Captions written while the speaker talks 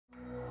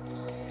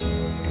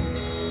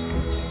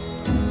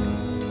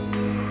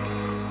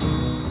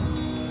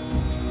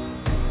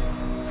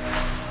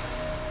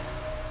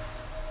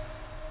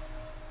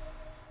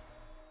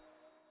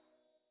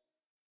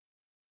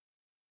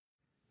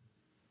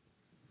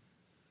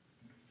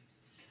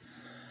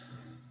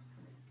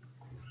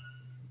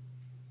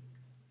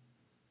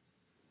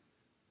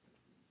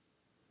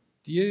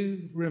Do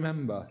you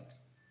remember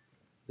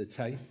the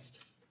taste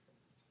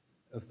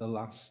of the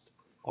last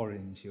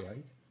orange you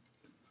ate?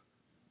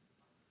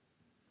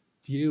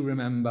 Do you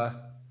remember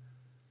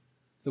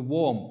the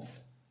warmth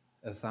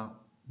of that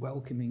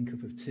welcoming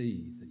cup of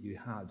tea that you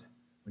had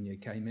when you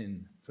came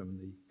in from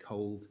the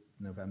cold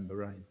November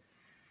rain?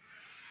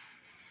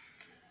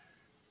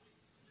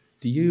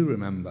 Do you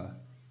remember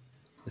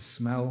the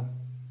smell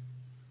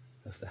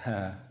of the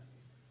hair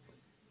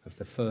of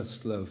the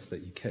first love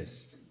that you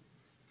kissed?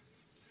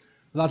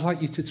 Well, I'd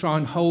like you to try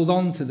and hold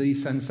on to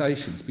these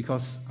sensations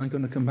because I'm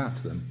going to come back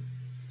to them.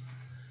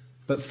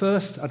 But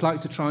first, I'd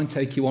like to try and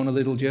take you on a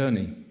little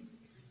journey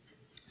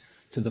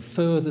to the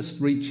furthest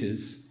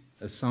reaches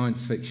of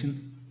science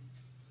fiction,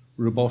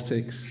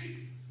 robotics,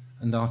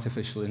 and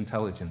artificial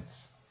intelligence.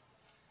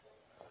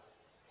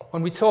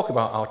 When we talk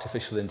about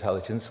artificial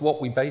intelligence,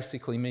 what we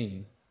basically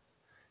mean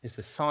is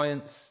the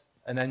science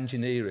and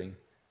engineering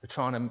of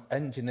trying to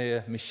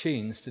engineer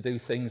machines to do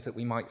things that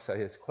we might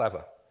say is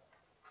clever.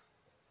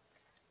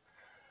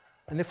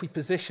 And if we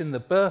position the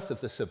birth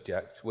of the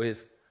subject with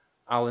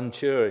Alan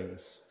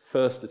Turing's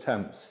first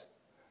attempts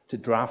to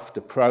draft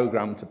a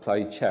program to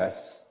play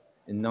chess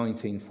in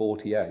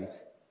 1948,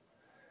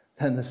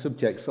 then the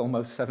subject's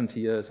almost 70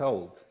 years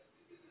old.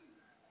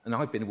 And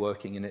I've been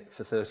working in it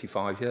for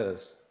 35 years.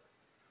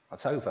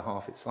 That's over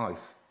half its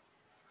life.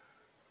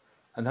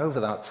 And over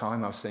that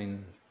time, I've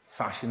seen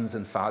fashions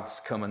and fads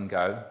come and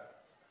go.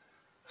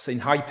 I've seen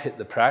hype hit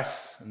the press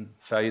and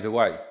fade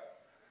away.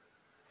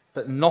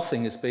 But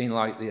nothing has been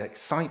like the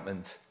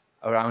excitement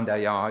around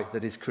AI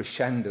that is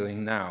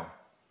crescendoing now.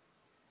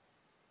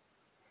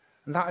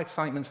 And that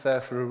excitement's there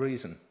for a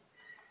reason.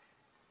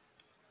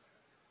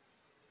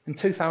 In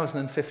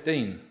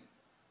 2015,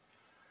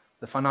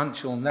 the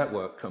financial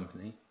network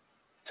company,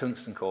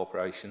 Tungsten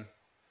Corporation,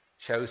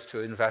 chose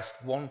to invest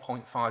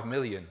 $1.5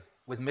 million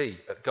with me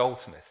at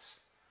Goldsmiths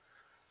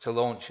to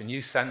launch a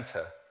new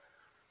centre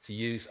to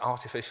use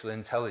artificial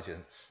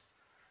intelligence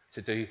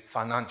to do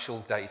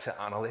financial data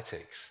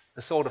analytics,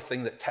 the sort of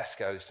thing that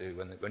Tesco's do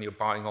when you're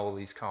buying all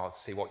these cars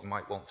to see what you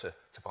might want to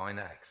buy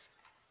next.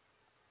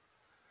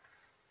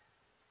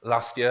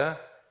 Last year,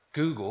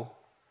 Google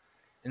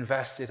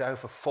invested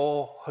over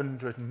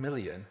 $400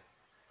 million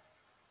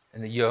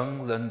in a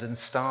young London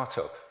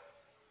startup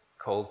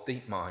called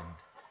DeepMind.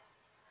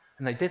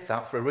 And they did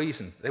that for a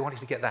reason. They wanted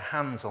to get their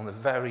hands on the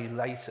very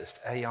latest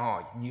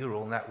AI,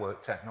 neural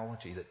network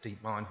technology that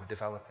DeepMind were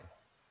developing.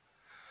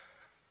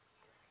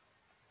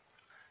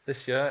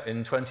 This year,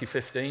 in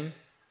 2015,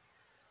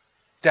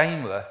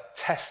 Daimler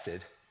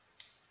tested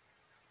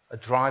a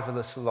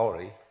driverless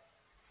lorry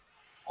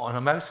on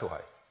a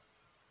motorway.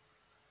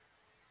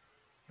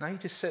 Now you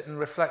just sit and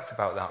reflect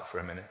about that for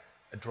a minute.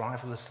 A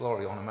driverless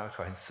lorry on a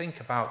motorway, and think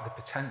about the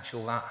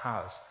potential that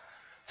has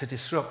to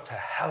disrupt a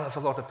hell of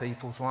a lot of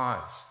people's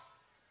lives.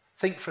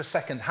 Think for a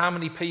second how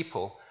many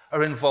people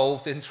are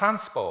involved in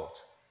transport,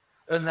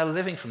 earn their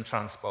living from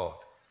transport.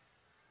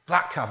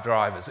 Black cab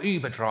drivers,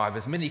 Uber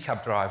drivers,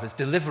 minicab drivers,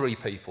 delivery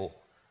people.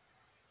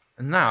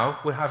 And now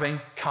we're having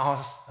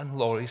cars and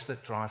lorries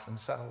that drive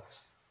themselves.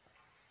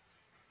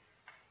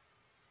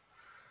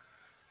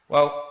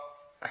 Well,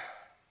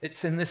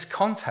 it's in this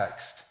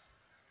context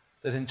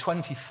that in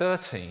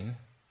 2013,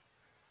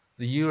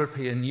 the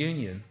European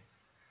Union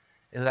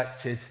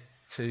elected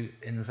to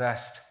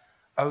invest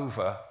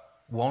over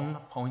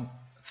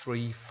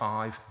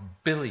 $1.35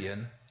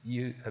 billion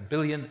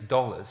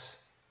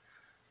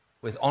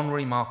with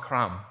Henri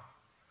Marcram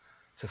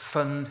to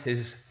fund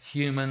his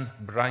human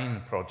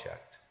brain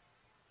project.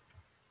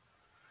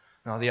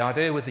 Now, the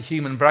idea with the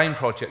Human Brain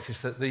Project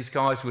is that these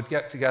guys would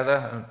get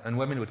together, and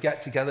women would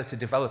get together to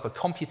develop a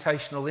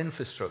computational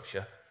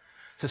infrastructure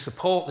to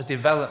support the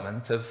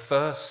development of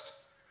first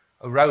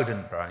a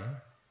rodent brain,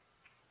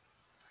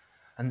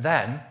 and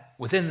then,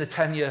 within the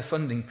 10-year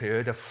funding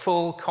period, a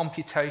full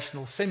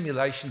computational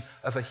simulation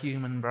of a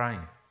human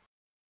brain.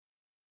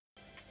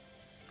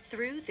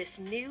 Through this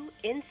new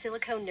in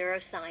silico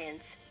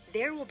neuroscience,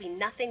 there will be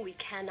nothing we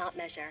cannot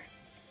measure,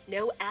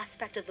 no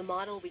aspect of the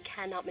model we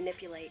cannot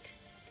manipulate.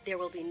 There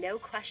will be no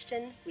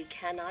question we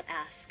cannot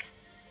ask.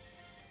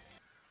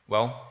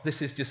 Well,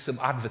 this is just some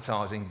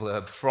advertising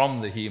blurb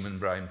from the Human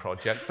Brain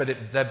Project, but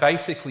they're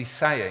basically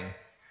saying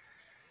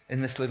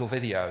in this little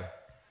video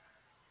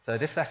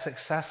that if they're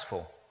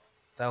successful,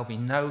 there'll be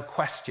no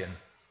question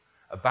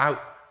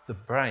about the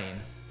brain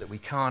that we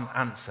can't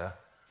answer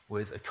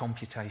with a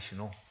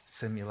computational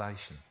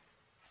simulation.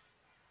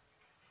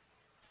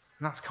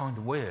 And that's kind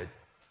of weird.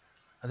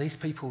 Are these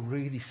people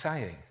really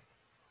saying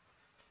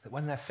that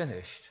when they're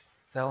finished,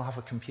 they'll have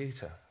a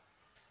computer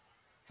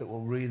that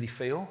will really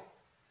feel,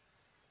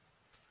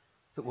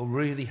 that will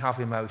really have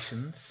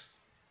emotions,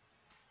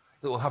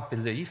 that will have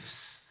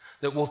beliefs,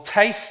 that will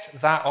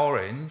taste that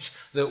orange,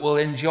 that will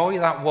enjoy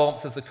that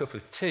warmth of the cup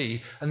of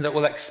tea, and that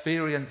will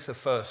experience a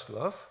first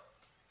love?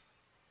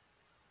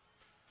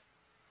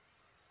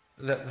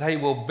 That they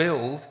will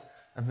build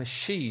a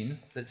machine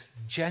that's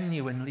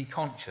genuinely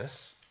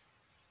conscious?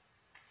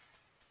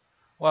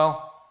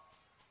 Well,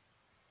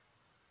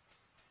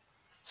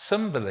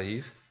 Some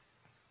believe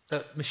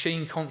that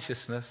machine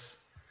consciousness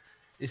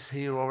is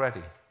here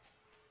already.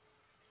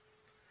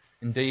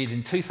 Indeed,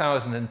 in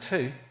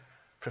 2002,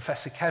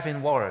 Professor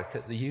Kevin Warwick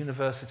at the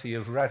University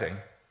of Reading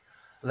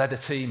led a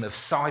team of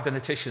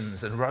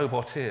cyberneticians and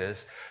roboteers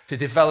to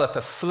develop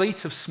a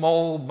fleet of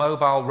small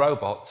mobile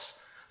robots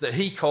that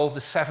he called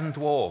the Seven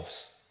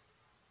Dwarfs.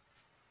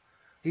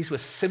 These were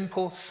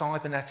simple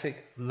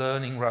cybernetic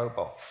learning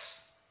robots.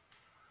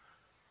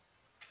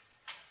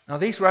 Now,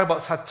 these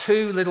robots had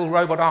two little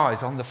robot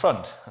eyes on the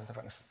front. I'm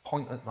going to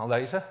point at my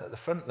laser at the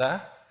front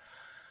there.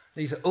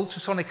 These are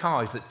ultrasonic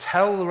eyes that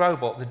tell the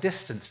robot the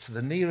distance to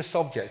the nearest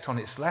object on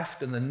its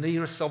left and the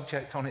nearest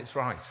object on its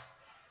right.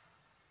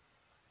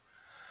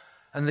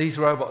 And these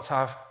robots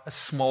have a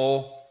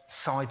small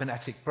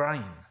cybernetic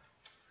brain.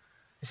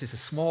 This is a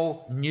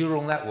small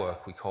neural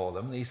network, we call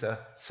them. These are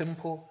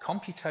simple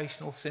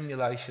computational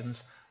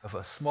simulations of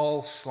a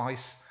small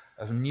slice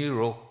of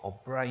neural or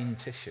brain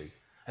tissue,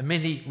 a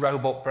mini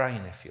robot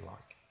brain, if you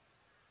like.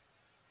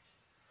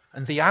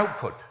 And the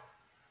output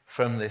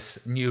from this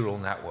neural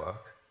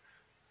network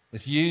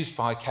was used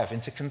by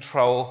Kevin to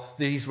control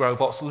these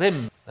robots'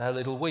 limbs, their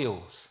little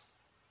wheels.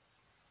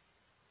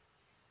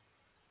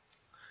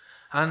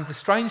 And the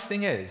strange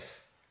thing is,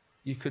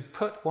 you could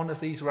put one of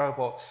these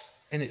robots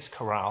in its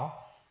corral,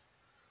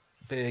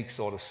 big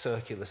sort of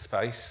circular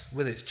space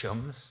with its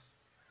chums.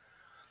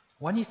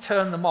 When you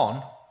turn them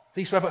on,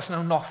 these robots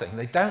know nothing.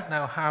 They don't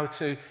know how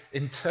to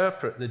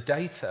interpret the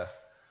data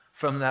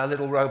from their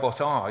little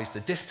robot eyes, the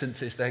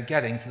distances they're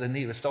getting to the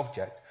nearest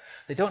object.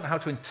 They don't know how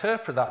to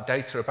interpret that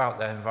data about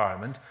their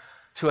environment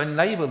to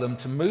enable them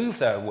to move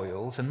their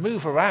wheels and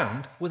move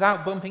around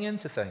without bumping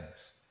into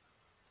things.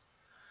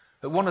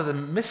 But one of the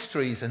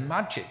mysteries and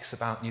magics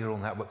about neural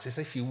networks is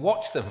if you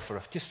watch them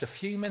for just a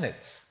few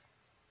minutes,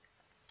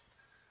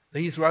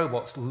 these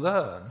robots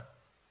learn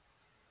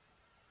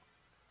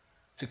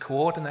to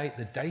coordinate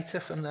the data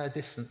from their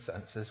distance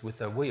sensors with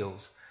their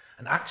wheels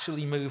and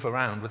actually move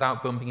around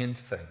without bumping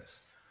into things.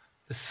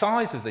 The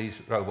size of these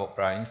robot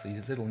brains,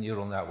 these little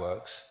neural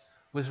networks,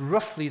 was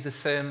roughly the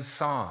same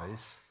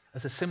size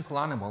as a simple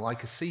animal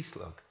like a sea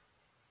slug.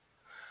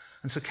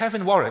 And so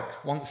Kevin Warwick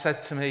once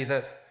said to me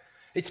that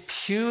it's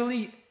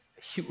purely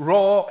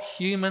raw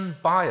human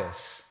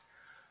bias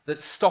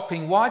that's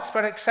stopping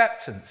widespread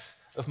acceptance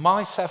of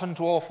my seven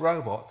dwarf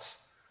robots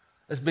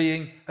as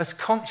being as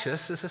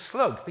conscious as a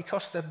slug,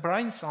 because their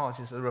brain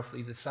sizes are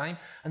roughly the same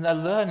and they're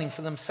learning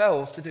for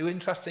themselves to do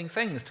interesting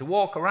things, to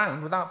walk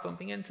around without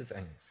bumping into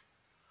things.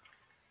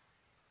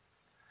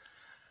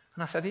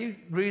 And I said, are you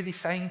really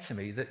saying to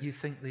me that you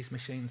think these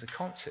machines are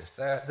conscious?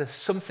 There's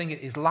something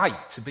it is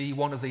like to be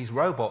one of these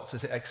robots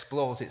as it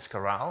explores its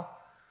corral?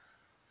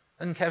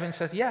 And Kevin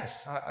said,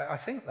 yes, I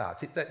think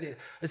that.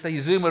 As they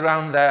zoom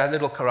around their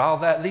little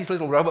corral, these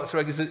little robots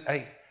are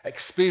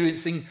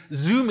experiencing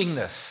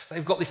zoomingness.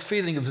 They've got this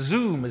feeling of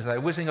zoom as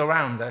they're whizzing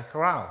around their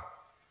corral.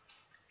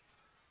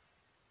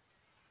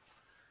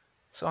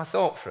 So I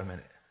thought for a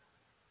minute.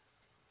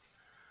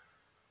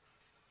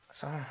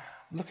 So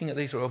looking at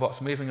these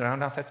robots moving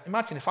around, I said,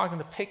 imagine if I'm going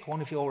to pick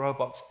one of your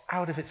robots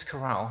out of its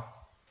corral,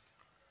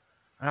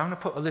 and I'm going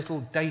to put a little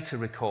data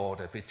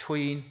recorder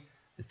between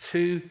the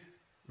two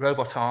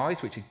robot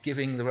eyes, which are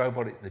giving the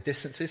robot the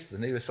distances to the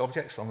nearest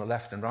objects on the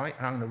left and right,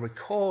 and I'm going to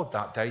record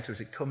that data as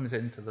it comes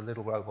into the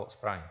little robot's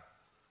brain.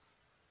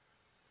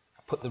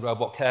 I put the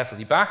robot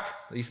carefully back.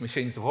 These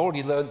machines have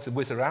already learned to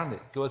whiz around.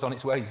 It goes on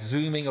its way,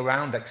 zooming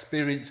around,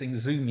 experiencing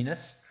zoominess.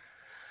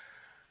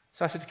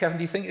 So I said to Kevin,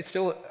 do you think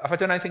have I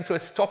done anything to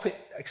stop it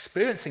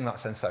experiencing that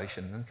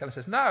sensation? And Kevin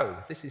says, no,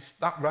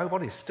 that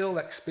robot is still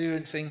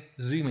experiencing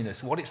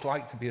zoominess, what it's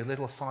like to be a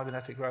little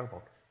cybernetic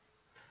robot.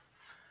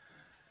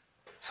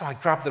 So I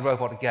grabbed the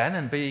robot again,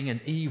 and being an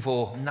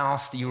evil,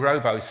 nasty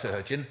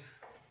robo-surgeon,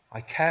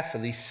 I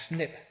carefully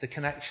snip the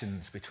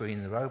connections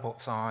between the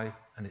robot's eye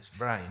and its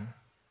brain,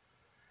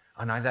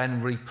 and I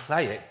then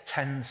replay it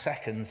 10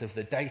 seconds of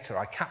the data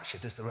I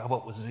captured as the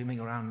robot was zooming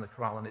around the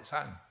corral on its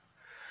own.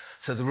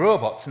 So the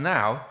robot's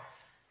now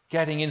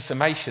getting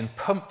information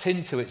pumped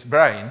into its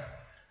brain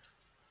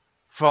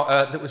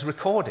that was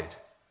recorded.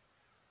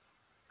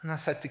 And I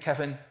said to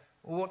Kevin,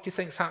 well, what do you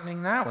think's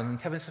happening now? And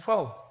Kevin said,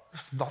 well,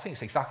 nothing,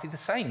 it's exactly the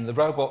same. The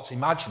robot's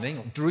imagining,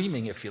 or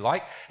dreaming if you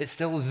like, it's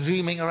still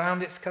zooming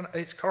around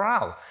its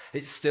corral.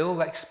 It's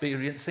still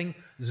experiencing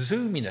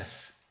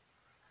zoominess.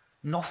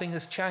 Nothing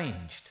has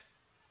changed.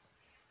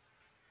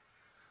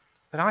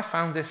 But I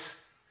found this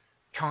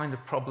kind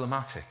of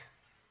problematic.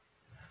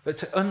 But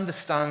to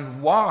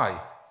understand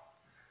why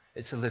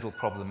it's a little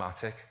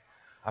problematic,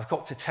 I've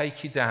got to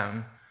take you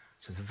down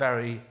to the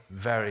very,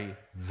 very,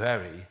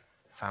 very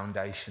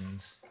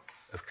foundations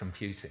of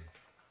computing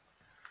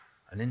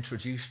and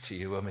introduce to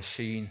you a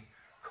machine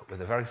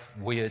with a very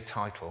weird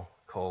title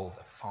called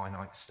a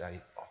finite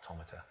state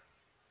automata.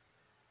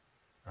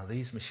 Now,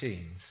 these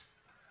machines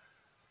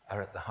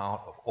are at the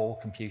heart of all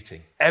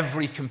computing.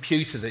 Every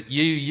computer that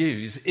you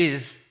use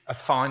is a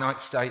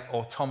finite state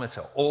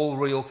automata. All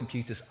real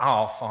computers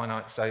are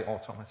finite state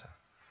automata.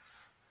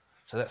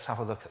 So let's have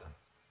a look at them.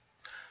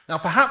 Now,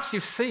 perhaps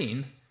you've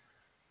seen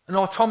an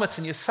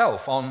automaton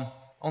yourself on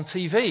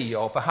TV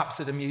or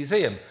perhaps at a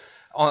museum.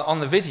 On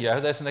the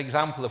video, there's an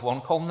example of one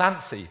called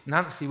Nancy.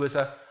 Nancy was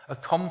a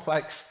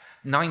complex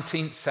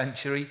 19th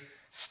century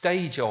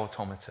stage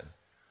automaton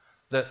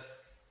that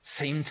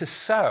seemed to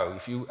sew.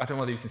 I don't know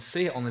whether you can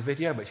see it on the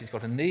video, but she's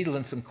got a needle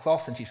and some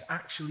cloth and she's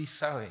actually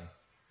sewing.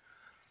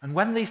 And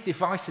when these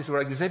devices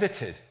were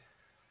exhibited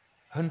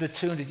 100,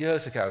 200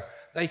 years ago,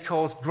 they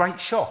caused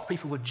great shock.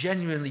 People were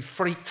genuinely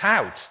freaked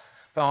out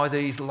by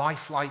these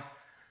lifelike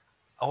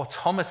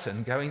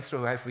automaton going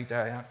through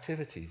everyday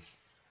activities.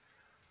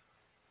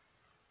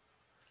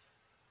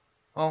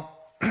 Well,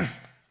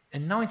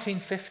 in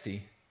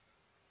 1950,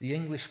 the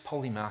English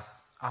polymath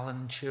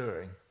Alan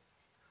Turing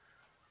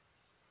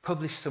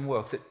published some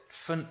work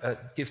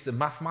that gives the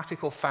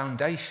mathematical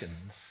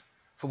foundations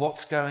for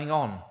what's going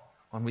on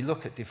when we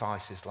look at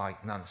devices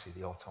like Nancy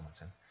the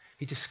automaton.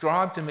 He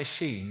described a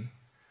machine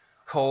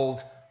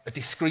called a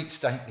discrete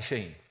state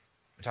machine,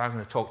 which I'm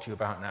going to talk to you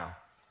about now.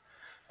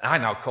 I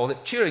now call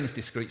it Turing's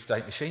discrete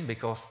state machine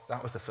because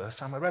that was the first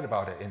time I read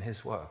about it in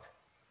his work.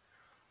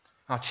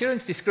 Now,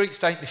 Turing's discrete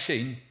state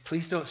machine,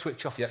 please don't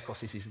switch off yet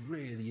because this is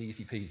really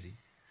easy peasy,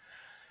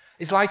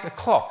 is like a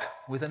clock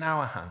with an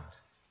hour hand.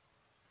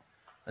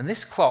 And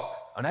this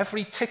clock, on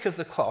every tick of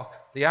the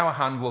clock, the hour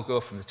hand will go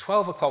from the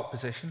 12 o'clock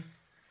position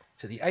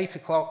to the 8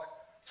 o'clock,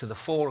 to the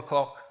 4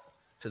 o'clock,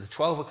 to the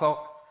 12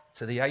 o'clock,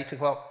 to the 8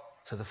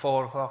 o'clock, to the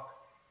 4 o'clock,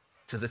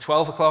 to the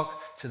 12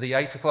 o'clock, to the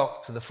 8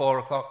 o'clock, to the 4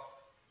 o'clock.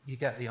 You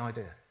get the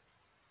idea.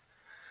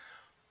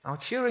 Now,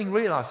 Turing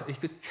realized that he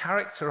could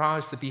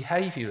characterize the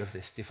behavior of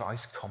this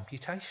device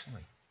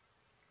computationally.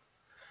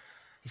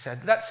 He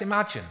said, let's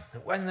imagine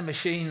that when the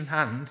machine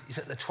hand is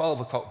at the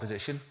 12 o'clock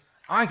position,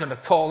 I'm going to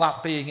call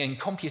that being in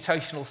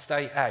computational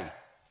state A.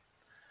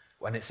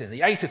 When it's in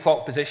the 8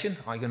 o'clock position,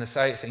 I'm going to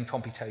say it's in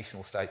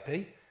computational state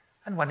B.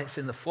 And when it's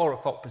in the 4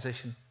 o'clock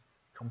position,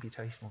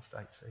 computational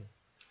state C.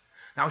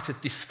 Now, to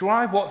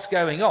describe what's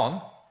going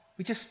on,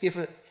 we just give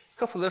a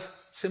couple of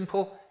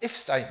simple if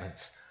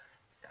statements.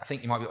 I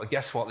think you might be able to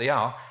guess what they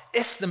are.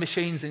 If the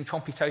machine's in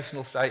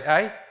computational state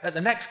A, at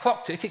the next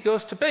clock tick it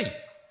goes to B.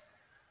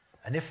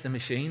 And if the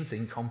machine's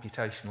in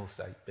computational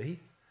state B,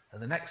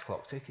 at the next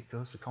clock tick it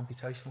goes to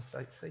computational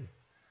state C.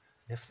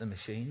 If the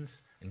machine's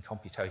in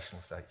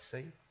computational state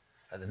C,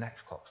 at the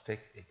next clock tick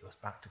it goes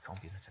back to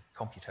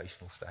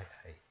computational state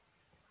A.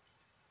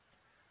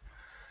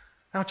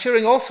 Now,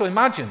 Turing also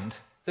imagined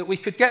that we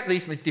could get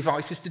these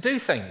devices to do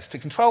things, to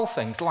control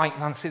things like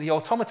Nancy the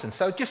automaton.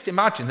 So just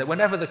imagine that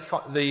whenever the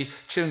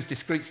Turing's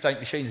discrete state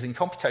machine is in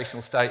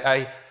computational state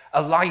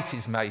A light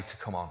is made to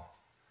come on.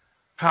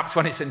 Perhaps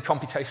when it's in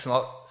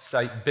computational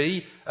state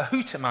B, a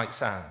hooter might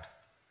sound.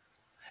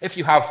 If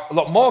you have a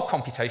lot more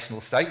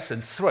computational states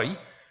than 3,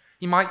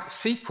 you might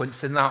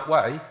sequence in that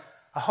way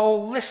a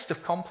whole list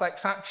of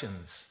complex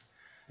actions.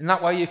 In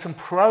that way you can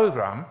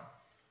program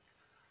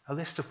a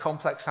list of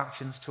complex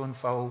actions to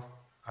unfold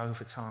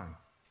over time.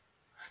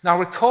 Now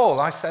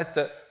recall, I said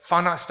that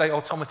finite state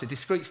automata,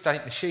 discrete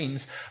state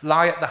machines,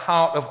 lie at the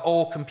heart of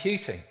all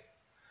computing.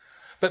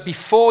 But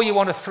before you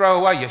want to throw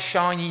away your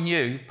shiny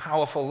new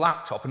powerful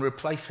laptop and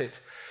replace it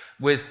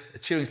with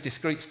Turing's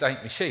discrete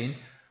state machine,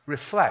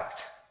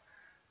 reflect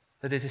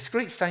that a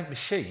discrete state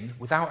machine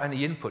without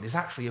any input is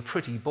actually a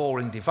pretty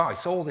boring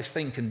device. All this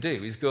thing can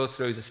do is go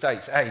through the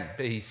states A,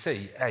 B,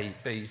 C, A,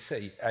 B,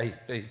 C, A,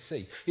 B,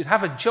 C. You'd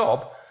have a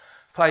job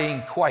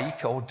playing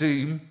Quake or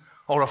Doom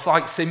or a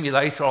flight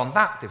simulator on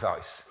that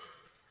device.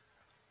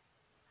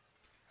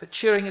 But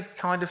Turing had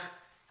kind of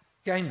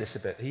gamed this a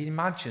bit. He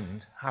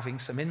imagined having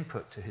some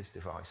input to his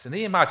device. And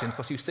he imagined,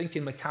 because he was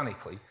thinking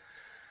mechanically,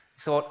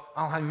 he thought,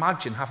 I'll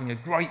imagine having a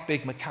great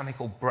big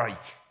mechanical brake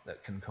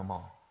that can come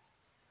on.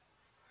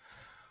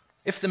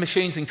 If the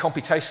machine's in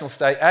computational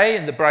state A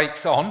and the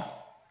brake's on,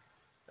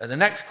 at the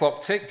next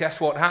clock tick, guess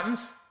what happens?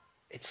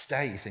 It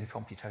stays in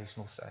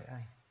computational state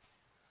A.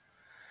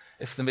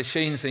 If the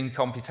machine's in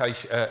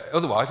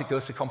otherwise it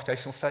goes to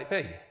computational state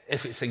B.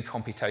 If it's in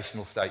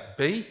computational state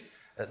B,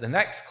 at the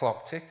next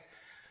clock tick,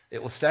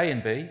 it will stay in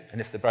B, and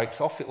if the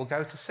brake's off, it will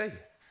go to C.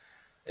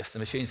 If the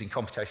machine's in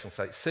computational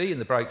state C and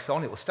the brake's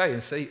on, it will stay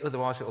in C,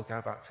 otherwise it will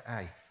go back to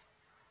A.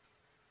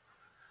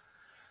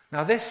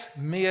 Now this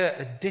mere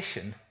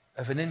addition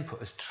of an input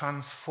has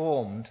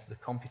transformed the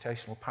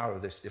computational power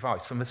of this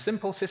device from a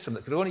simple system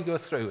that could only go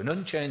through an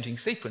unchanging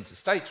sequence of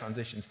state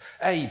transitions,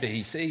 A,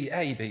 B, C,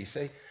 A, B,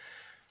 C.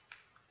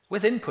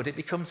 With input, it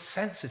becomes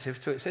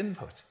sensitive to its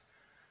input.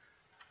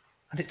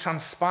 And it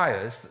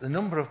transpires that the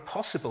number of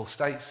possible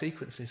state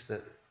sequences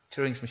that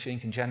Turing's machine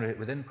can generate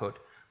with input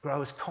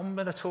grows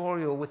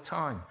combinatorial with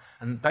time.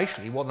 And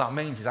basically what that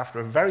means is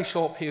after a very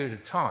short period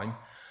of time,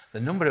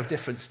 the number of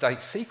different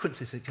state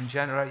sequences it can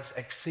generate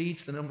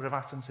exceeds the number of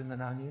atoms in the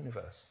known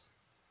universe.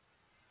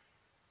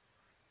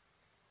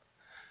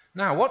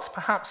 Now, what's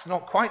perhaps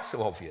not quite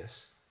so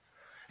obvious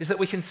is that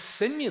we can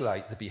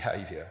simulate the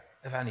behavior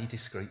of any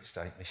discrete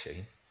state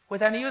machine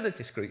with any other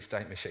discrete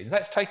state machine.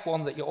 Let's take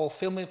one that you're all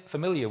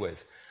familiar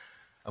with,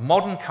 a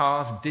modern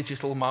car's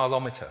digital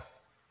mileometer.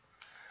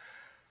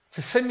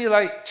 To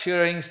simulate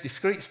Turing's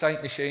discrete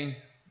state machine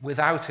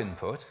without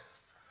input,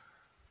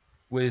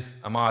 with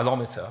a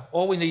mileometer,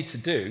 all we need to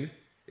do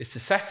is to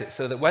set it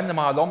so that when the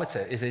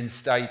mileometer is in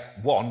state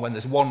 1, when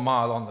there's 1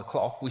 mile on the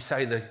clock, we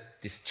say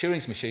this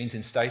Turing's machine's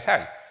in state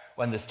A.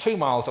 When there's 2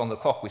 miles on the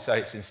clock, we say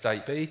it's in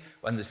state B.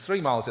 When there's 3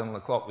 miles on the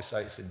clock, we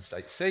say it's in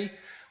state C.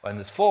 When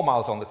there's 4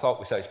 miles on the clock,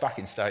 we say it's back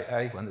in state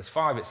A. When there's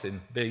 5, it's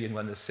in B. And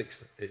when there's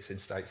 6, it's in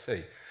state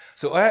C.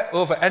 So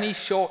over any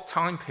short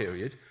time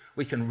period,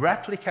 we can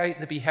replicate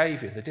the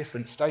behavior, the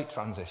different state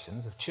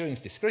transitions of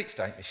Turing's discrete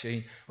state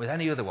machine with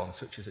any other one,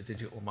 such as a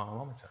digital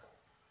mileometer.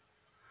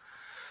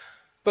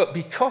 But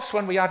because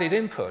when we added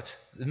input,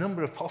 the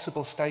number of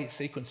possible state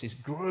sequences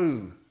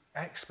grew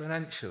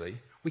exponentially,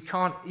 we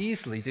can't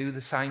easily do the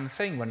same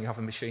thing when you have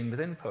a machine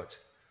with input.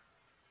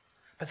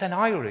 But then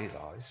I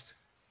realized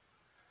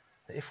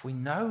that if we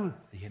know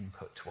the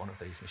input to one of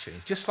these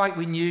machines, just like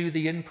we knew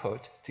the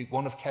input to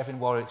one of Kevin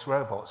Warwick's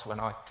robots when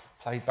I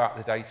played back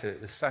the data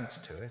that was sent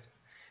to it,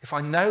 if I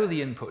know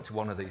the input to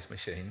one of these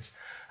machines,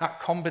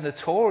 that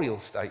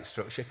combinatorial state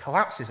structure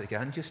collapses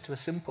again just to a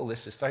simple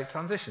list of state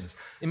transitions.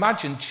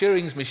 Imagine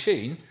Turing's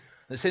machine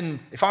that's in,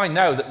 if I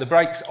know that the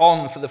brake's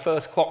on for the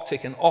first clock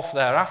tick and off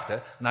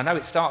thereafter, and I know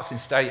it starts in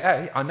state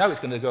A, I know it's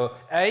going to go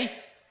A,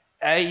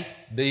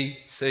 B,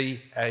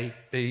 C, A,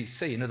 B,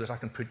 C. In other words, I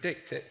can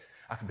predict it.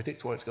 I can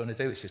predict what it's going to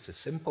do. It's just a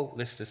simple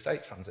list of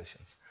state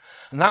transitions.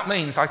 And that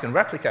means I can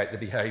replicate the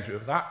behavior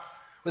of that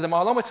with a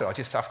mileometer. I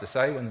just have to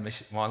say when the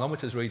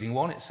mileometer is reading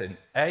 1, it's in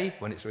A.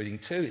 When it's reading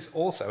 2, it's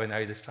also in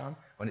A this time.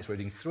 When it's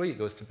reading 3, it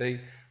goes to B.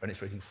 When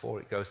it's reading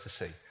 4, it goes to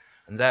C.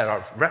 And there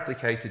I've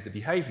replicated the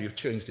behavior of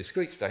Turing's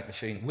discrete state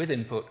machine with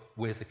input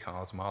with the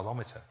car's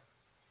mileometer.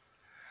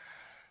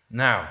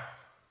 Now,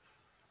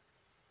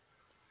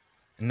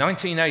 in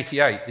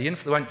 1988, the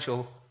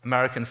influential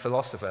American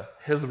philosopher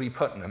Hilary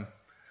Putnam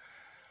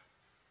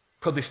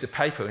published a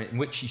paper in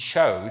which he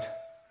showed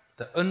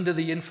that under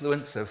the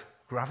influence of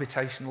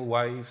gravitational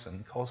waves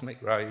and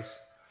cosmic rays,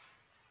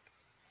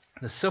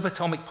 the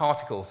subatomic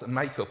particles that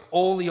make up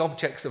all the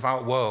objects of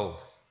our world,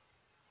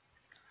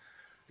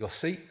 your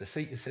seat, the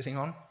seat you're sitting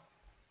on,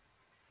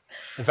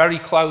 the very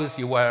clothes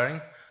you're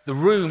wearing, the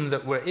room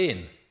that we're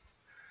in,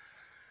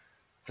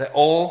 they're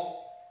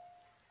all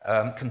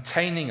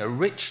containing a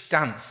rich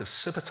dance of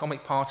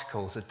subatomic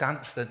particles, a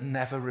dance that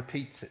never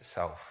repeats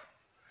itself.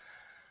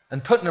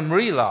 And Putnam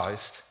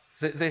realized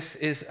that this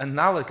is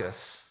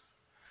analogous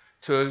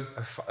to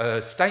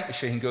a state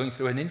machine going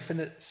through an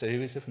infinite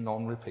series of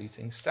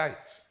non-repeating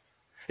states.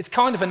 It's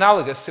kind of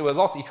analogous to a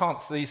lot, you can't,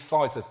 these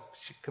slides are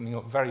coming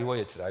up very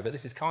weird today, but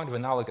this is kind of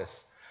analogous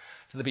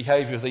to the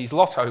behavior of these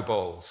lotto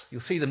balls.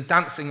 You'll see them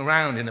dancing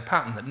around in a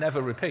pattern that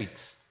never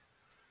repeats.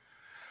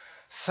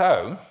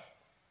 So,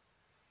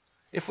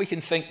 if we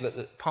can think that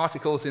the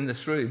particles in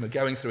this room are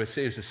going through a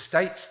series of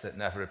states that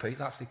never repeat,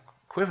 that's the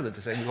equivalent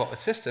to saying you've got a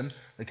system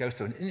that goes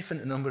through an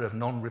infinite number of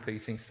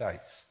non-repeating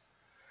states.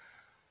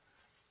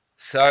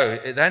 So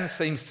it then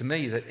seems to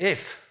me that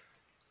if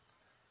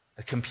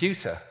a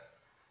computer,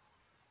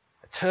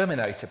 a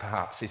terminator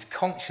perhaps, is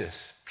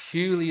conscious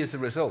purely as a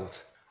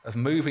result of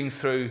moving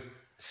through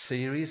a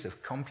series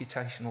of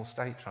computational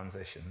state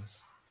transitions,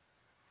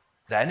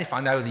 then if I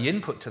know the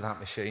input to that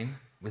machine,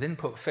 with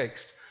input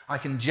fixed, I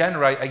can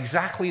generate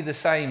exactly the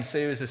same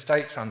series of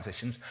state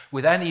transitions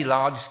with any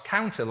large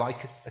counter,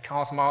 like a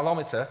car's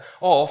mileometer,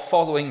 or,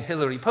 following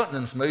Hilary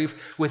Putnam's move,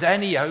 with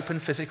any open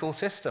physical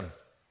system.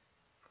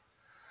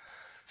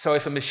 So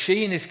if a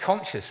machine is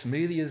conscious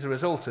merely as a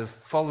result of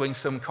following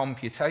some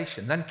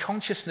computation, then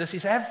consciousness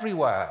is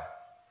everywhere.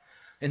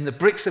 In the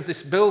bricks of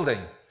this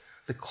building,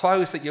 the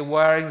clothes that you're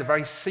wearing, the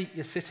very seat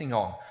you're sitting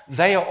on,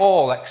 they are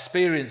all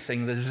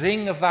experiencing the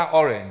zing of that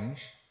orange,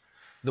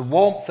 the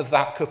warmth of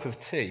that cup of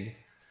tea,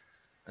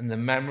 and the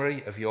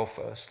memory of your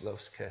first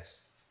love's kiss.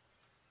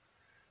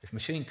 If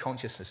machine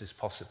consciousness is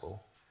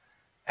possible,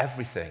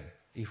 everything,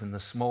 even the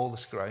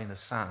smallest grain of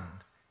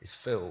sand, is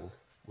filled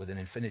with an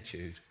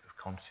infinitude of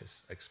conscious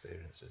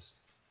experiences.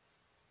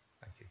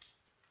 Thank you.